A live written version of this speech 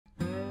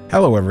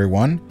Hello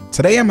everyone,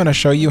 today I'm going to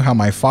show you how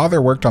my father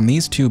worked on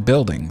these two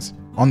buildings.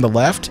 On the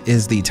left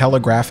is the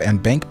Telegraph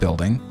and Bank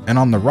building, and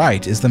on the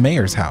right is the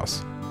mayor's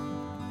house.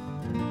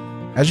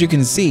 As you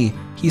can see,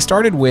 he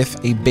started with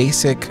a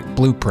basic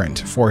blueprint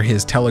for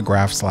his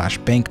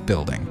Telegraph/Bank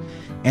building,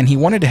 and he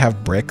wanted to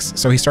have bricks,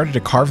 so he started to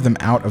carve them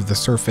out of the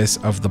surface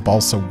of the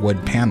balsa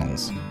wood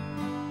panels.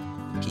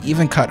 He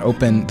even cut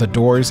open the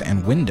doors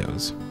and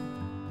windows.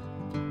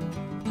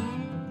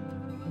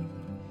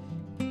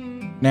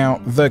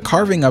 Now, the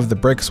carving of the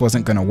bricks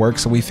wasn't going to work,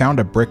 so we found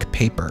a brick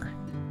paper.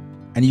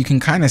 And you can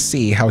kind of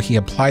see how he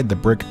applied the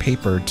brick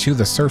paper to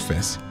the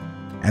surface.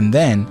 And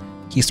then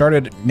he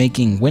started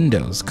making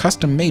windows,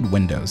 custom-made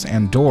windows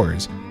and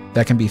doors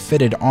that can be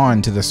fitted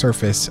onto the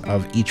surface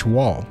of each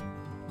wall.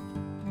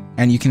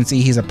 And you can see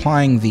he's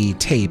applying the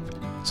tape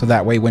so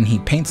that way when he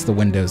paints the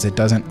windows, it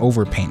doesn't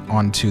overpaint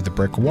onto the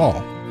brick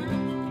wall.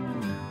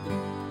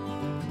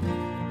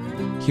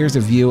 Here's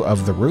a view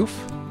of the roof.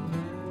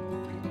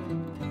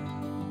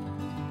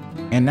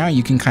 And now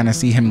you can kind of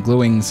see him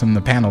gluing some of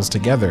the panels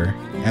together,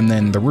 and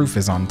then the roof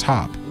is on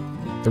top.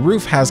 The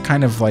roof has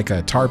kind of like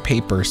a tar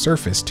paper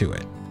surface to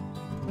it.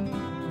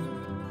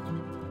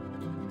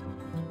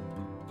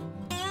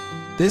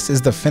 This is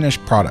the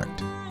finished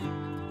product.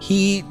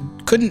 He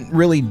couldn't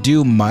really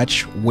do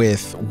much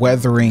with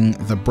weathering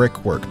the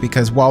brickwork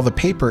because while the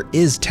paper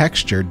is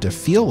textured to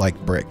feel like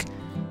brick,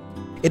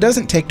 it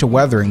doesn't take to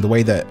weathering the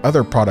way that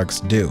other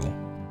products do.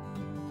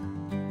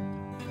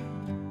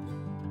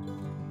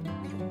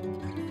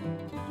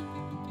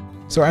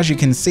 So as you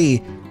can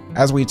see,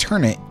 as we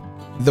turn it,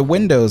 the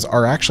windows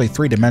are actually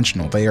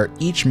three-dimensional. They are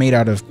each made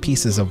out of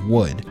pieces of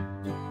wood.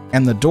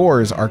 And the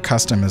doors are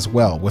custom as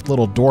well, with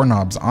little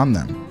doorknobs on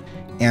them.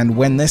 And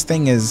when this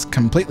thing is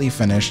completely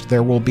finished,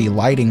 there will be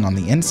lighting on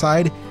the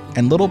inside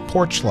and little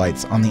porch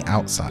lights on the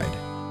outside.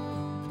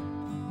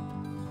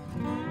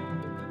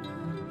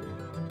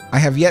 I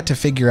have yet to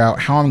figure out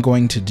how I'm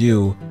going to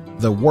do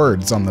the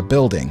words on the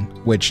building,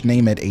 which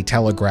name it a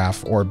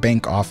telegraph or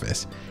bank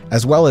office,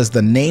 as well as the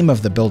name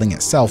of the building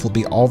itself will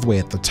be all the way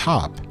at the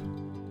top.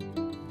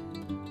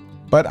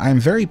 But I'm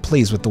very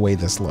pleased with the way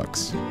this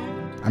looks.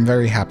 I'm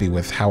very happy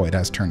with how it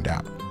has turned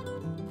out.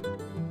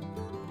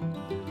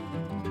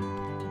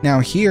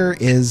 Now here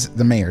is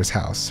the mayor's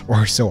house,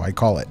 or so I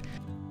call it.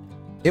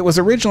 It was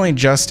originally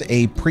just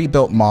a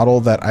pre-built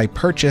model that I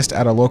purchased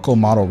at a local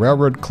model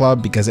railroad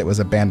club because it was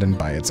abandoned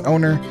by its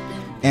owner,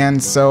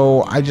 and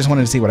so I just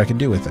wanted to see what I could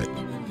do with it.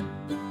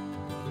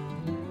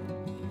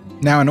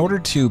 Now, in order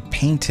to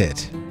paint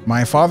it,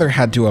 my father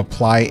had to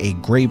apply a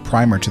gray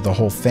primer to the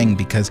whole thing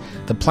because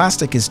the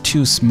plastic is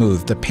too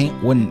smooth. The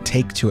paint wouldn't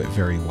take to it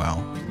very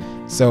well.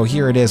 So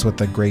here it is with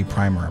the gray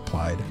primer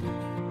applied.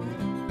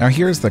 Now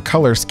here's the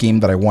color scheme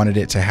that I wanted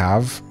it to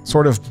have.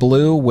 Sort of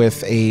blue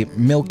with a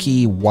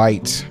milky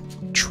white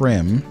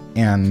trim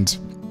and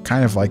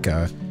kind of like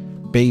a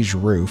beige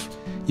roof.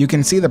 You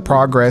can see the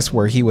progress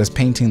where he was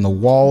painting the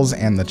walls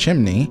and the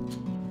chimney.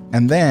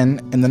 And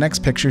then in the next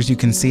pictures, you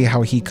can see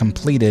how he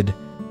completed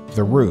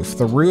the roof.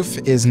 The roof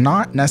is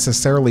not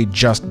necessarily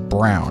just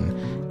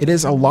brown. It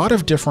is a lot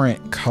of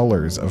different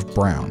colors of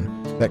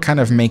brown that kind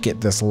of make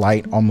it this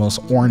light,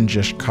 almost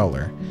orangish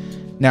color.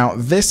 Now,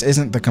 this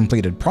isn't the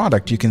completed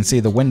product. You can see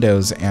the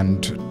windows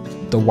and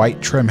the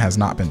white trim has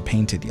not been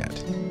painted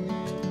yet.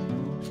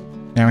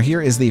 Now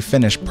here is the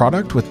finished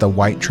product with the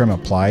white trim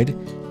applied.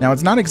 Now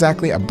it's not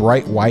exactly a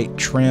bright white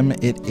trim,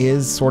 it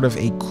is sort of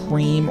a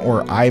cream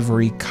or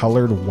ivory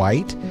colored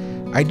white.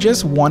 I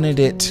just wanted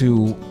it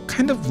to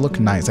kind of look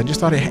nice. I just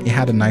thought it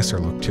had a nicer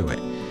look to it.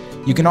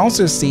 You can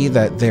also see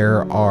that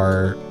there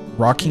are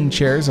rocking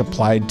chairs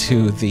applied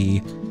to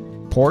the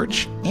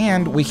porch,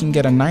 and we can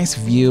get a nice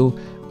view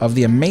of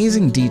the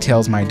amazing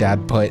details my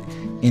dad put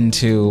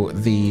into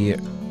the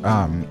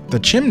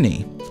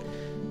chimney.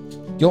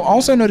 You'll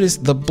also notice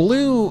the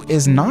blue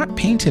is not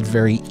painted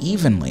very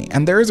evenly,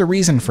 and there is a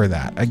reason for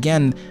that.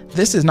 Again,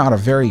 this is not a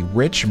very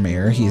rich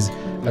mayor. He's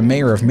a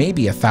mayor of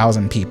maybe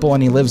 1,000 people,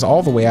 and he lives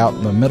all the way out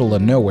in the middle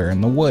of nowhere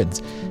in the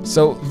woods.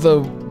 So the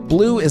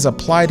blue is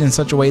applied in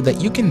such a way that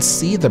you can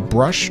see the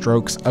brush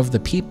strokes of the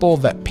people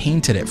that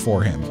painted it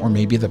for him, or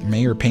maybe the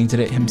mayor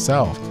painted it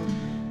himself.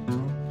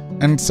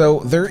 And so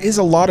there is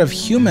a lot of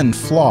human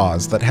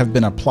flaws that have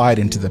been applied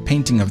into the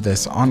painting of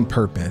this on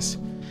purpose.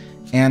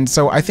 And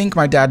so I think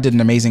my dad did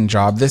an amazing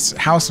job. This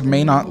house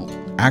may not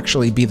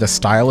actually be the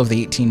style of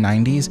the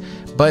 1890s,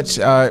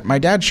 but my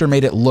dad sure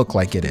made it look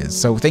like it is.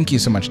 So thank you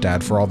so much,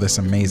 Dad, for all this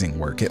amazing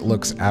work. It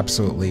looks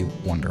absolutely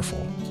wonderful.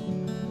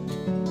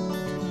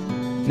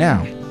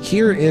 Now,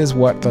 here is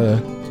what the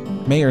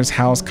mayor's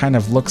house kind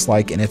of looks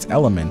like in its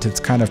element. It's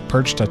kind of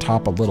perched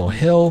atop a little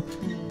hill.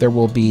 There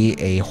will be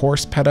a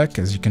horse paddock.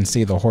 As you can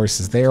see, the horse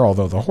is there,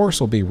 although the horse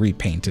will be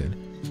repainted.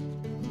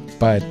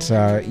 But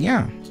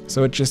yeah.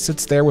 So it just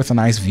sits there with a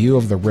nice view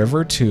of the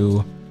river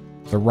to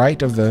the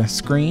right of the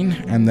screen,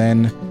 and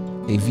then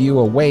a view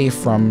away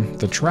from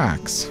the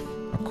tracks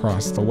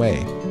across the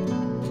way.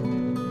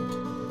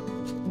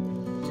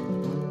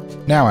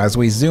 Now, as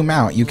we zoom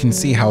out, you can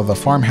see how the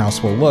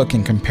farmhouse will look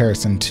in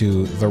comparison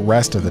to the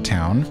rest of the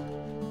town.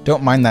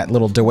 Don't mind that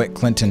little DeWitt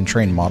Clinton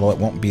train model, it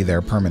won't be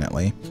there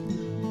permanently.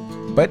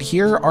 But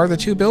here are the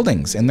two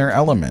buildings in their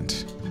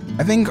element.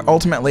 I think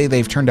ultimately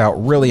they've turned out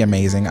really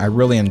amazing. I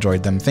really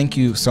enjoyed them. Thank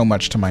you so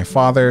much to my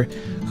father,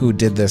 who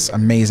did this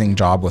amazing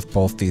job with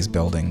both these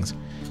buildings.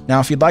 Now,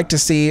 if you'd like to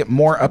see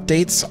more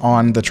updates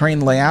on the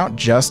train layout,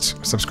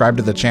 just subscribe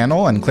to the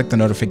channel and click the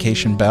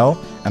notification bell,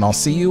 and I'll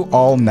see you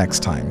all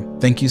next time.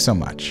 Thank you so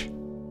much.